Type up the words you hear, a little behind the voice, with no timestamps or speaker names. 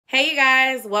Hey you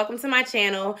guys, welcome to my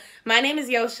channel. My name is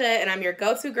Yosha and I'm your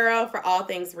go-to girl for all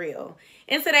things real.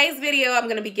 In today's video, I'm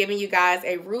going to be giving you guys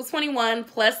a Rue21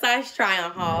 plus size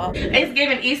try-on haul. It's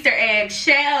giving Easter egg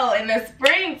shell in the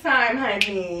springtime,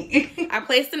 honey. I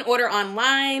placed an order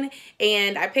online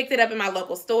and I picked it up in my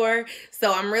local store.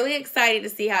 So I'm really excited to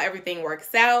see how everything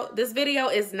works out. This video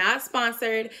is not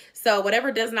sponsored, so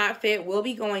whatever does not fit will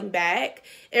be going back.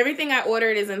 Everything I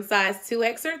ordered is in size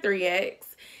 2X or 3X.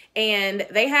 And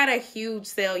they had a huge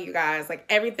sale, you guys. Like,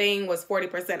 everything was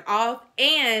 40% off.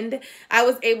 And I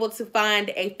was able to find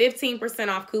a 15%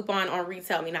 off coupon on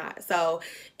Retail Me Not. So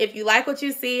if you like what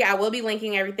you see, I will be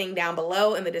linking everything down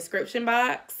below in the description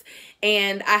box.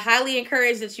 And I highly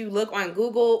encourage that you look on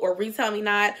Google or Retail Me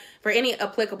Not for any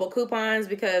applicable coupons,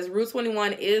 because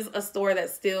Rue21 is a store that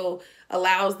still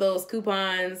allows those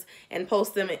coupons and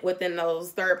posts them within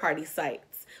those third-party sites.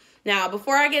 Now,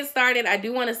 before I get started, I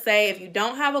do want to say, if you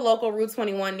don't have a local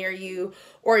Rue21 near you,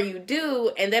 or you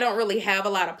do and they don't really have a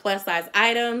lot of plus size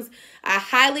items, I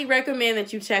highly recommend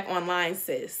that you check online,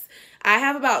 sis. I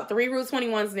have about 3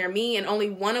 Rue21s near me, and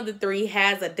only one of the 3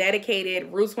 has a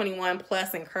dedicated Rue21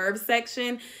 plus and curve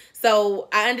section. So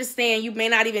I understand you may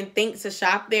not even think to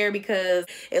shop there because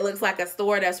it looks like a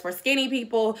store that's for skinny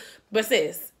people. But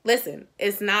sis, listen,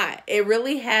 it's not. It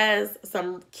really has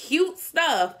some cute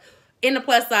stuff in the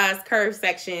plus size curve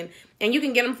section, and you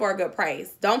can get them for a good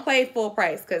price. Don't play full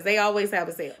price because they always have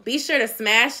a sale. Be sure to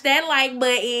smash that like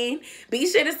button. Be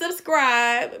sure to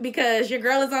subscribe because your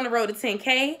girl is on the road to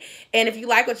 10K. And if you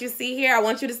like what you see here, I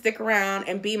want you to stick around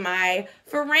and be my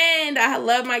friend. I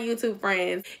love my YouTube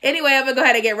friends. Anyway, I'm gonna go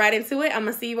ahead and get right into it. I'm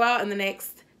gonna see you all in the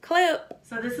next clip.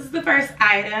 So this is the first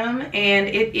item, and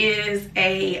it is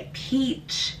a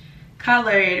peach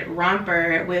colored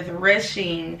romper with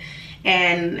ruching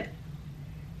and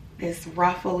this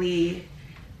ruffly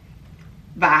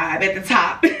vibe at the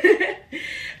top.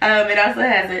 It also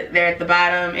has it there at the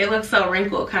bottom. It looks so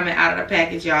wrinkled coming out of the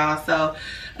package, y'all. So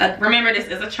remember, this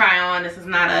is a try on. This is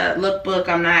not a lookbook.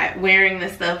 I'm not wearing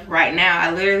this stuff right now. I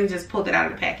literally just pulled it out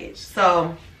of the package.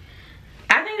 So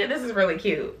I think that this is really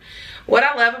cute. What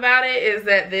I love about it is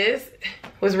that this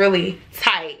was really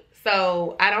tight.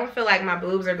 So I don't feel like my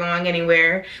boobs are going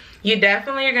anywhere. You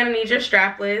definitely are gonna need your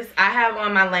strapless. I have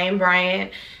on my Lane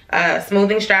Bryant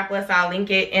smoothing strapless. I'll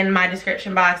link it in my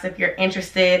description box if you're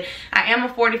interested. I am a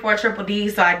 44 triple D,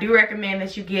 so I do recommend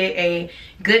that you get a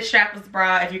good strapless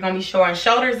bra if you're gonna be showing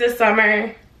shoulders this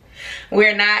summer.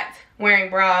 We're not wearing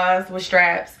bras with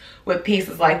straps with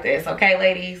pieces like this, okay,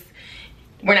 ladies?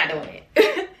 We're not doing it.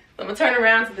 So I'm gonna turn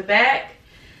around to the back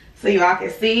so you all can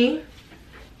see.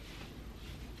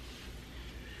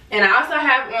 And I also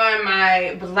have on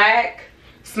my black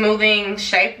smoothing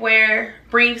shapewear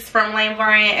briefs from Lane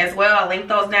Bryant as well. I'll link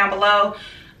those down below.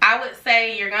 I would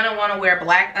say you're gonna wanna wear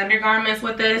black undergarments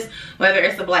with this, whether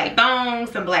it's a black thong,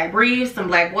 some black briefs, some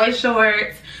black boy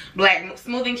shorts, black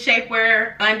smoothing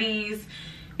shapewear undies,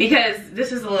 because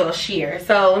this is a little sheer.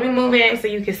 So let me move in so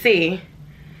you can see.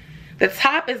 The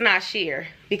top is not sheer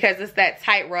because it's that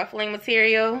tight ruffling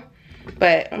material.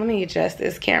 But let me adjust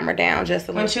this camera down just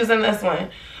a little. When choosing this one,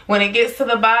 when it gets to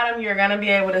the bottom, you're gonna be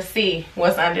able to see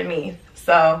what's underneath.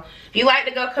 So if you like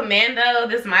to go commando,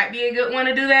 this might be a good one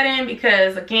to do that in,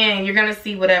 because again, you're gonna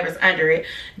see whatever's under it.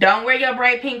 Don't wear your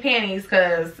bright pink panties,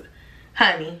 because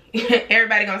honey,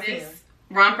 everybody gonna see this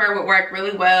romper would work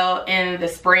really well in the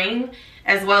spring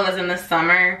as well as in the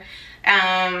summer.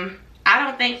 I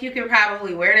don't think you can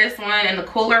probably wear this one in the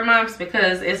cooler months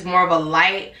because it's more of a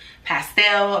light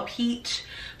pastel peach,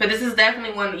 but this is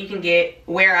definitely one that you can get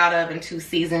wear out of in 2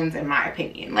 seasons, in my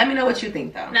opinion. Let me know what you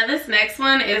think though. Now this next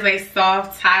one is a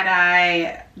soft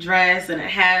tie-dye dress, and it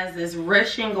has this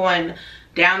ruching going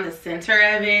down the center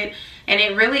of it, and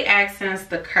it really accents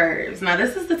the curves. Now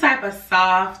this is the type of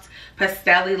soft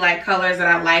pastel-y like colors that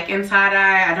I like in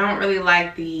tie-dye. I don't really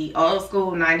like the old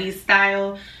school 90s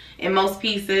style in most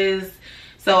pieces,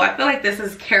 so I feel like this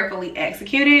is carefully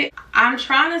executed. I'm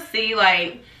trying to see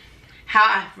like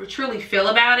how I truly feel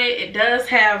about it. It does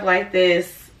have like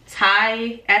this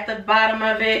tie at the bottom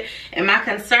of it, and my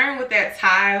concern with that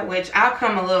tie, which I'll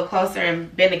come a little closer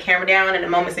and bend the camera down in a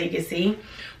moment so you can see,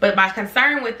 but my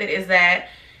concern with it is that,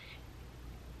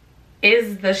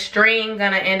 is the string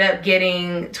gonna end up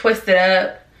getting twisted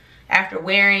up after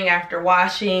wearing, after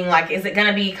washing? Like, is it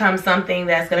gonna become something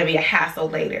that's gonna be a hassle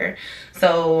later?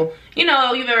 So, you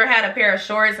know, you've ever had a pair of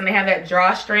shorts and they have that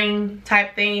drawstring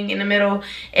type thing in the middle,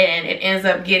 and it ends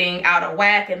up getting out of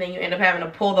whack, and then you end up having to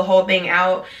pull the whole thing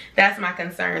out. That's my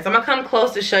concern. So I'm gonna come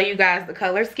close to show you guys the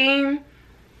color scheme.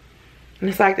 And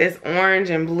it's like this orange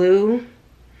and blue.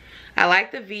 I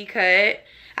like the V cut.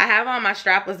 I have on my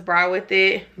strapless bra with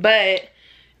it, but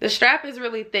the strap is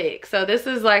really thick. So this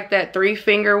is like that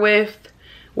 3-finger width,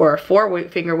 or a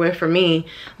 4-finger width for me,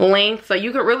 length. So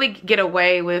you could really get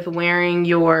away with wearing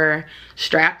your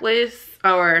strapless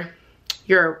or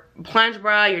your plunge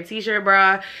bra, your t-shirt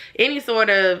bra, any sort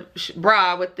of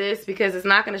bra with this, because it's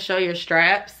not going to show your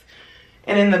straps.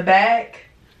 And in the back,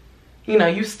 you know,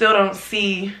 you still don't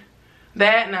see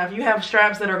that. Now if you have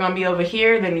straps that are going to be over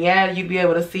here, then yeah, you'd be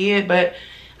able to see it. But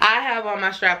I have on my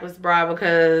strapless bra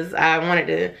because I wanted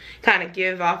to kind of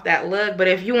give off that look. But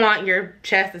if you want your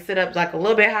chest to sit up like a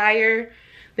little bit higher,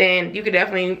 then you could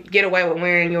definitely get away with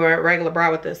wearing your regular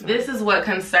bra with this one. This is what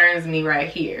concerns me right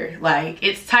here. Like,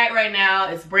 it's tight right now,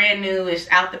 it's brand new, it's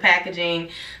out the packaging,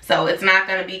 so it's not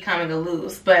gonna be coming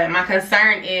loose. But my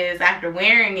concern is after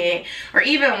wearing it, or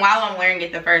even while I'm wearing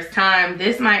it the first time,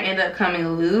 this might end up coming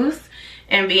loose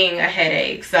and being a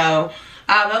headache. So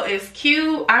although it's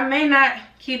cute, I may not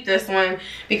keep this one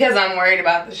because I'm worried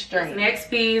about the string. Next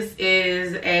piece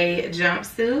is a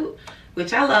jumpsuit,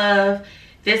 which I love.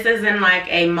 This is in like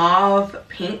a mauve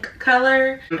pink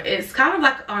color. It's kind of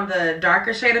like on the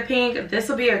darker shade of pink. This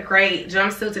will be a great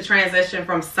jumpsuit to transition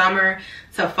from summer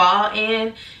to fall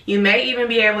in. You may even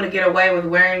be able to get away with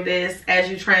wearing this as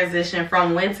you transition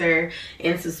from winter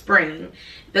into spring.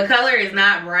 The color is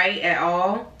not bright at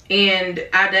all, and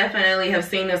I definitely have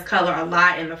seen this color a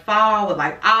lot in the fall with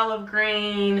like olive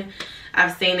green.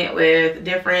 I've seen it with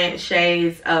different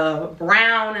shades of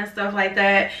brown and stuff like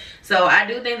that. So I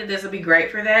do think that this would be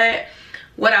great for that.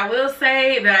 What I will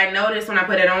say that I noticed when I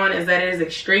put it on is that it is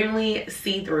extremely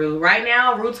see-through. Right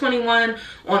now, Rue21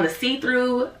 on the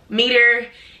see-through meter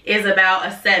is about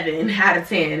a 7 out of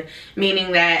 10,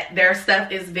 meaning that their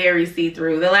stuff is very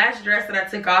see-through. The last dress that I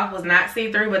took off was not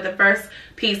see-through, but the first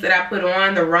piece that I put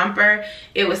on, the romper,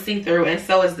 it was see-through, and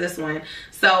so is this one.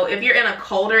 So if you're in a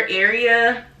colder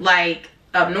area, like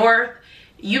up north,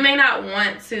 you may not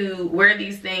want to wear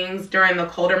these things during the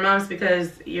colder months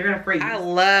because you're gonna freeze. I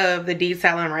love the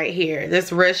detailing right here.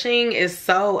 This ruching is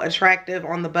so attractive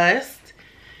on the bust,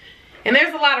 and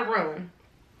there's a lot of room.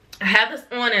 I have this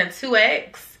on in a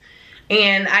 2X,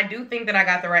 and I do think that I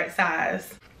got the right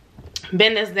size.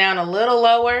 Bend this down a little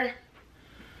lower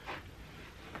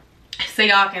so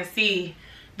y'all can see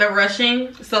the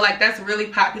ruching. So like, that's really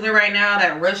popular right now,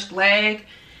 that rushed leg.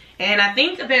 And I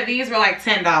think that these were like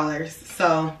 $10.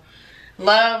 So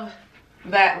love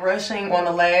that ruching on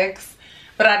the legs.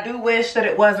 But I do wish that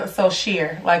it wasn't so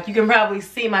sheer. Like, you can probably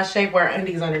see my shapewear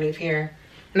undies underneath here,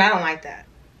 and I don't like that.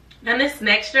 Now this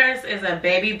next dress is a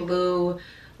baby blue,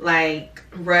 like,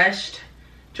 rushed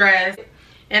dress,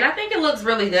 and I think it looks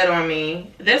really good on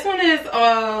me. This one is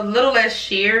a little less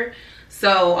sheer,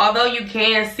 so although you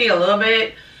can see a little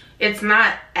bit, it's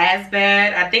not as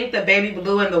bad. I think the baby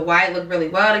blue and the white look really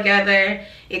well together.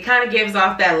 It kind of gives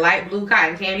off that light blue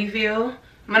cotton candy feel.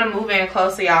 I'm gonna move in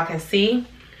close so y'all can see.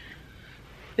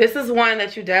 This is one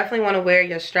that you definitely want to wear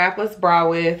your strapless bra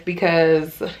with,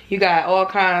 because you got all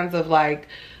kinds of like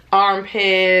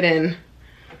armpit and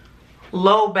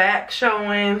low back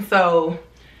showing, so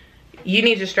you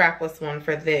need your strapless one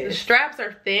for this. The straps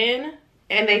are thin,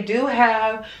 and they do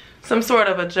have some sort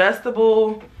of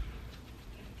adjustable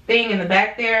thing in the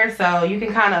back there, so you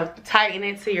can kind of tighten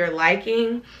it to your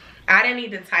liking. I didn't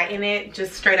need to tighten it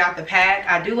just straight out the pack.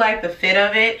 I do like the fit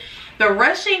of it. The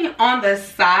ruching on the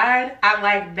side I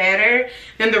like better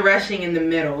than the ruching in the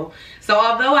middle. So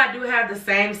although I do have the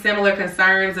same similar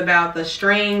concerns about the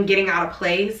string getting out of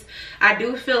place, I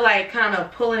do feel like kind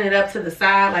of pulling it up to the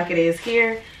side like it is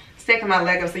here, sticking my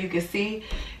leg up so you can see,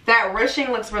 that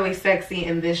ruching looks really sexy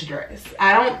in this dress.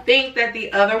 I don't think that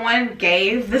the other one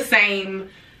gave the same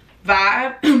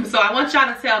vibe. So I want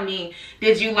y'all to tell me,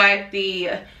 did you like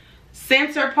the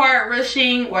center part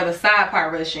ruching or the side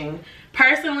part ruching?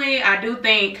 Personally, I do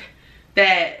think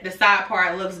that the side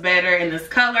part looks better in this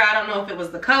color. I don't know if it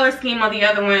was the color scheme on the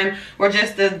other one or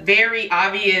just the very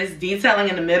obvious detailing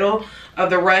in the middle of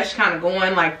the ruch kind of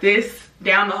going like this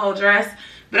down the whole dress,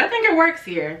 but I think it works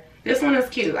here. This one is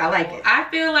cute. I like it. I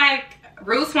feel like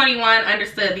Rue21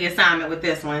 understood the assignment with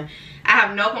this one. I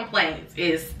have no complaints.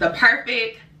 It's the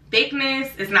perfect thickness.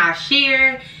 It's not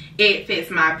sheer. It fits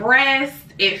my breast.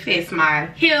 It fits my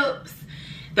hips.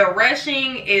 The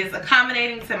ruching is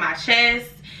accommodating to my chest,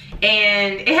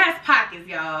 and it has pockets,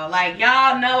 y'all. Like,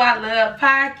 y'all know I love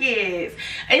pockets.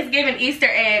 It's giving Easter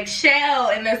egg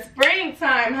shell in the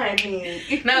springtime, honey.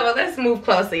 No, but let's move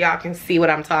closer. Y'all can see what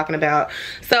I'm talking about.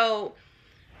 So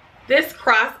This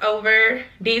crossover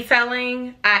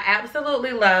detailing I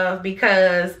absolutely love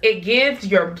because it gives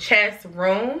your chest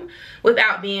room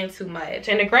without being too much.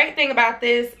 And the great thing about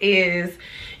this is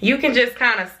you can just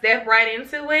kind of step right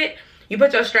into it. You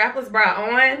put your strapless bra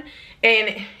on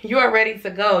and you are ready to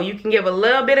go. You can give a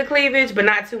little bit of cleavage, but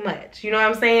not too much. You know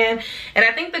what I'm saying? And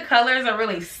I think the colors are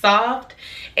really soft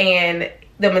and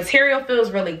the material feels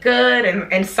really good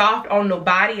and soft on the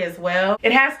body as well.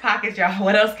 It has pockets, y'all.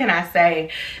 What else can I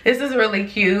say? This is really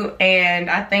cute, and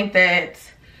I think that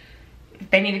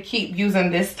they need to keep using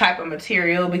this type of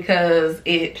material because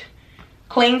it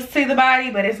clings to the body,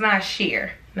 but it's not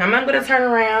sheer. Now I'm gonna turn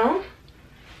around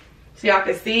so y'all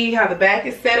can see how the back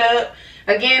is set up.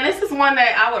 Again, this is one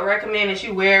that I would recommend that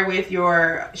you wear with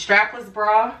your strapless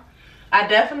bra. I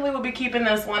definitely will be keeping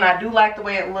this one. I do like the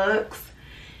way it looks.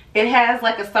 It has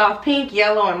like a soft pink,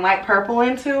 yellow, and light purple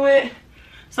into it.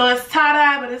 So it's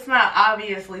tie-dye, but it's not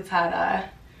obviously tie-dye.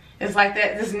 It's like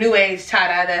that, this new age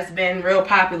tie-dye that's been real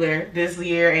popular this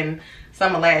year and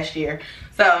some of last year.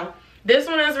 So this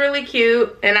one is really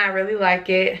cute and I really like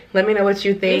it. Let me know what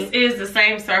you think. This is the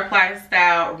same surplice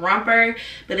style romper,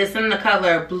 but it's in the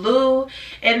color blue.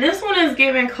 And this one is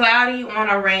giving cloudy on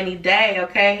a rainy day,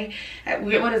 okay?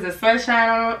 What is it,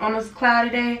 sunshine on this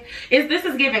cloudy day? This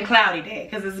is giving cloudy day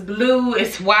because it's blue,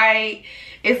 it's white.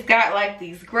 It's got like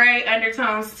these gray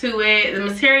undertones to it. The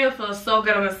material feels so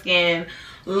good on the skin.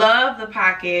 Love the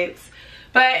pockets.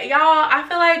 But y'all, I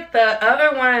feel like the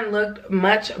other one looked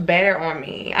much better on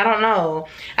me. I don't know.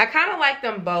 I kind of like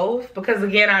them both because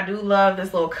again, I do love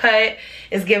this little cut.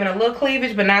 It's giving a little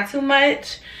cleavage, but not too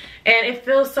much. And it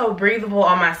feels so breathable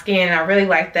on my skin, and I really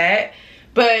like that.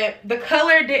 But the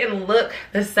color didn't look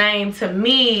the same to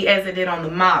me as it did on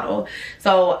the model.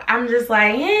 So I'm just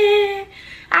like,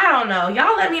 I don't know.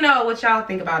 Y'all let me know what y'all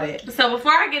think about it. So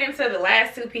before I get into the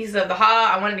last two pieces of the haul,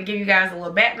 I wanted to give you guys a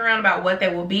little background about what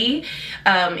they will be.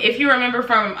 If you remember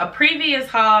from a previous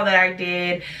haul that I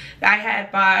did, I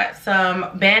had bought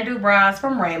some Bandeau bras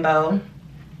from Rainbow.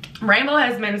 Rainbow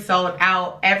has been sold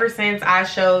out ever since I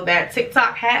showed that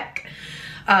TikTok hack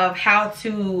of how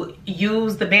to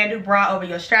use the Bandeau bra over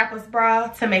your strapless bra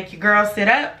to make your girl sit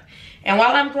up. And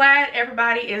while I'm glad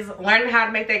everybody is learning how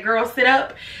to make that girl sit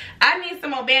up, I need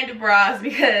some more Bandeau bras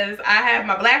because I have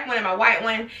my black one and my white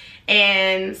one.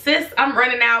 And since I'm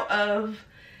running out of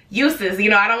uses, you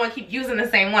know, I don't want to keep using the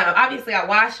same one. Obviously, I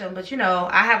wash them, but you know,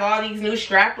 I have all these new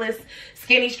strapless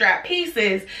skinny strap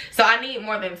pieces, so I need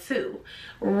more than two.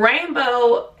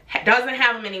 Rainbow doesn't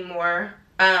have them anymore.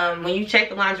 When you check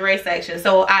the lingerie section.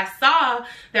 So I saw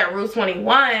that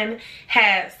Rue21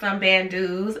 had some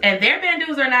bandeaus, and their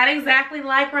bandeaus are not exactly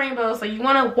like Rainbow. So you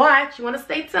want to watch, you want to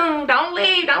stay tuned. Don't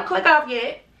leave, don't click off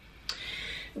yet.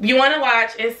 You want to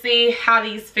watch and see how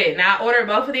these fit. Now I ordered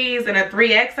both of these in a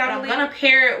 3X. I'm gonna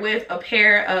pair it with a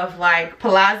pair of like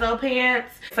palazzo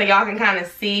pants so y'all can kind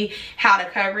of see how the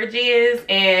coverage is.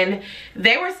 And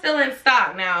they were still in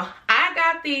stock. Now I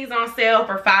got these on sale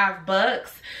for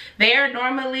 $5. They are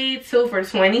normally 2 for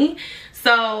 $20.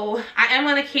 So I am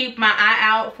gonna keep my eye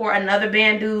out for another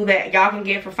bandeau that y'all can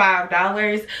get for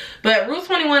 $5. But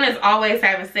Rue21 is always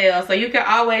having sales, so you can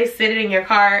always sit it in your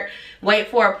cart, wait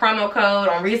for a promo code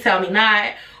on Retail Me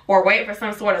Not, or wait for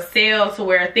some sort of sale to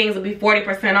where things will be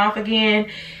 40% off again,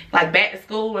 like back to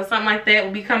school or something like that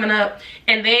will be coming up,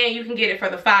 and then you can get it for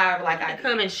the $5 like I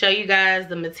come and show you guys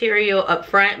the material up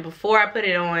front before I put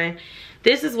it on.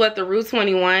 This is what the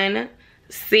Rue21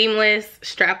 seamless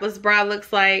strapless bra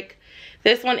looks like.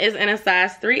 This one is in a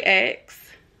size 3X.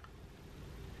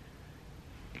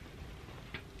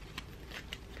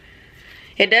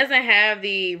 It doesn't have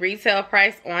the retail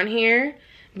price on here,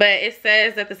 but it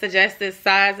says that the suggested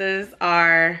sizes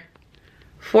are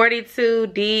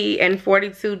 42D and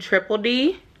 42 triple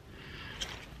D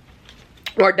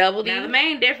or double D. Now the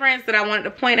main difference that I wanted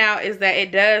to point out is that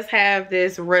it does have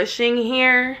this ruching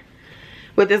here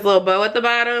with this little bow at the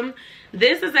bottom.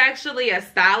 This is actually a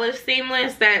stylish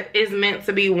seamless that is meant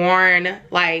to be worn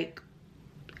like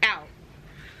out.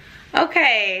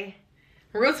 Okay,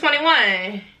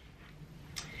 Rue21.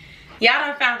 Y'all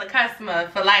done found the customer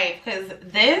for life, because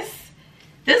this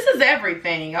is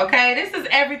everything, okay? This is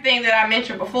everything that I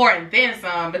mentioned before and then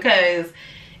some, because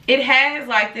it has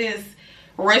like this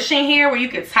ruching here where you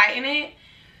can tighten it.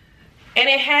 And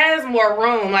it has more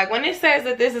room. Like when it says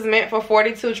that this is meant for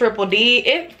 42 triple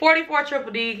D, 44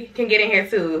 triple D can get in here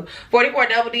too. 44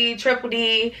 double D, triple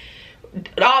D,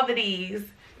 all the Ds.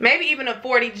 Maybe even a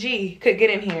 40G could get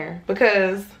in here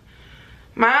because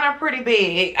mine are pretty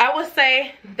big. I would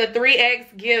say the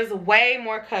 3X gives way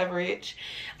more coverage.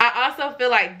 I also feel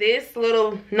like this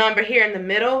little number here in the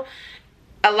middle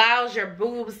allows your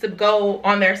boobs to go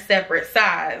on their separate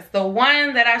sides. The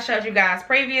one that I showed you guys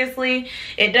previously,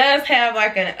 it does have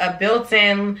like a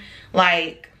built-in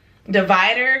like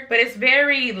divider, but it's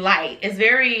very light. It's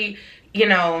very, you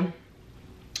know,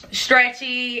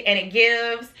 stretchy, and it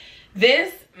gives.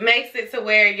 This makes it to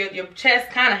where your chest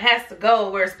kind of has to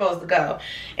go where it's supposed to go.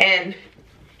 And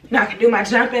now I can do my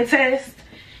jumping test.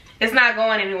 It's not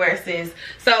going anywhere, sis.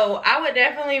 So I would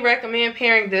definitely recommend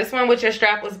pairing this one with your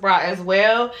strapless bra as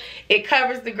well. It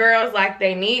covers the girls like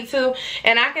they need to.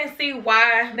 And I can see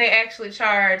why they actually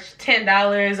charge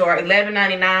 $10 or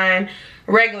 $11.99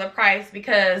 regular price,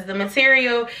 because the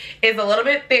material is a little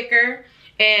bit thicker.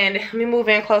 And let me move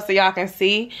in close so y'all can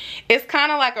see. It's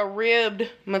kind of like a ribbed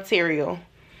material.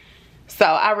 So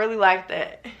I really like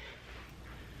that.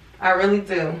 I really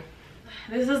do.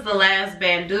 This is the last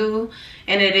Bandeau,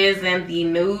 and it is in the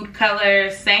nude color,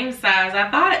 same size. I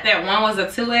thought that one was a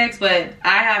 2X, but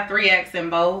I have 3X in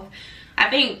both. I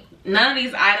think none of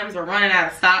these items were running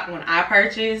out of stock when I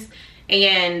purchased,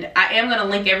 and I am going to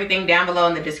link everything down below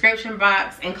in the description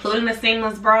box, including the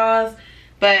seamless bras.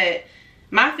 But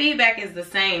my feedback is the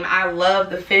same. I love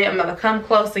the fit. I'm going to come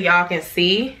close so y'all can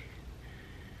see.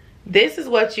 This is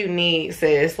what you need,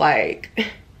 sis. Like,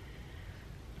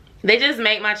 they just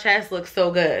make my chest look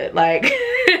so good. Like,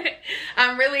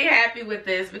 I'm really happy with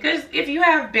this, because if you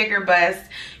have bigger busts,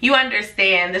 you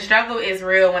understand the struggle is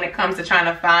real when it comes to trying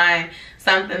to find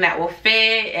something that will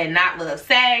fit and not look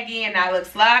saggy and not look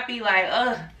sloppy. Like,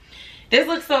 ugh, this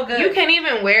looks so good. You can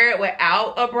even wear it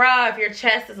without a bra if your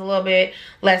chest is a little bit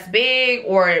less big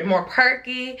or more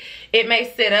perky. It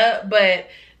may sit up, but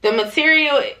the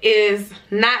material is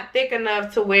not thick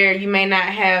enough to where you may not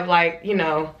have, like, you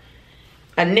know,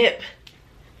 a nip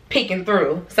peeking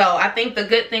through. So I think the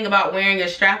good thing about wearing your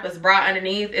strapless bra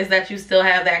underneath is that you still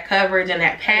have that coverage and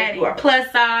that pad. You are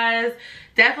plus size.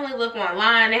 Definitely look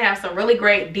online. They have some really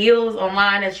great deals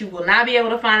online that you will not be able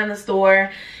to find in the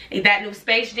store. That new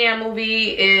Space Jam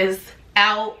movie is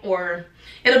out, or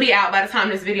it'll be out by the time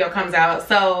this video comes out.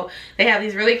 So they have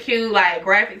these really cute like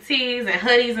graphic tees and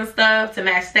hoodies and stuff to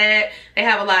match that. They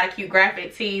have a lot of cute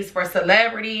graphic tees for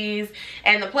celebrities,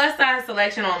 and the plus size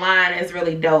selection online is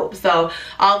really dope. So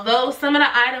although some of the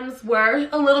items were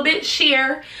a little bit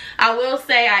sheer, I will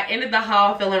say I ended the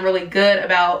haul feeling really good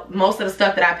about most of the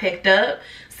stuff that I picked up.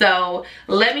 So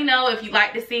let me know if you'd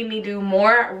like to see me do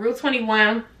more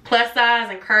Rue21 plus size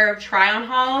and curve try on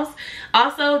hauls.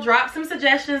 Also, drop some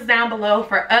suggestions down below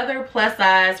for other plus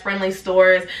size friendly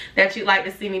stores that you'd like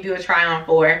to see me do a try on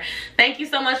for. Thank you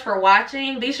so much for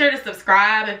watching. Be sure to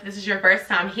subscribe if this is your first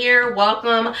time here.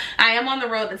 Welcome. I am on the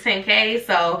road to 10K,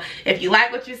 so if you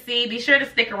like what you see, be sure to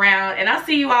stick around, and I'll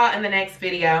see you all in the next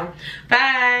video.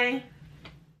 Bye.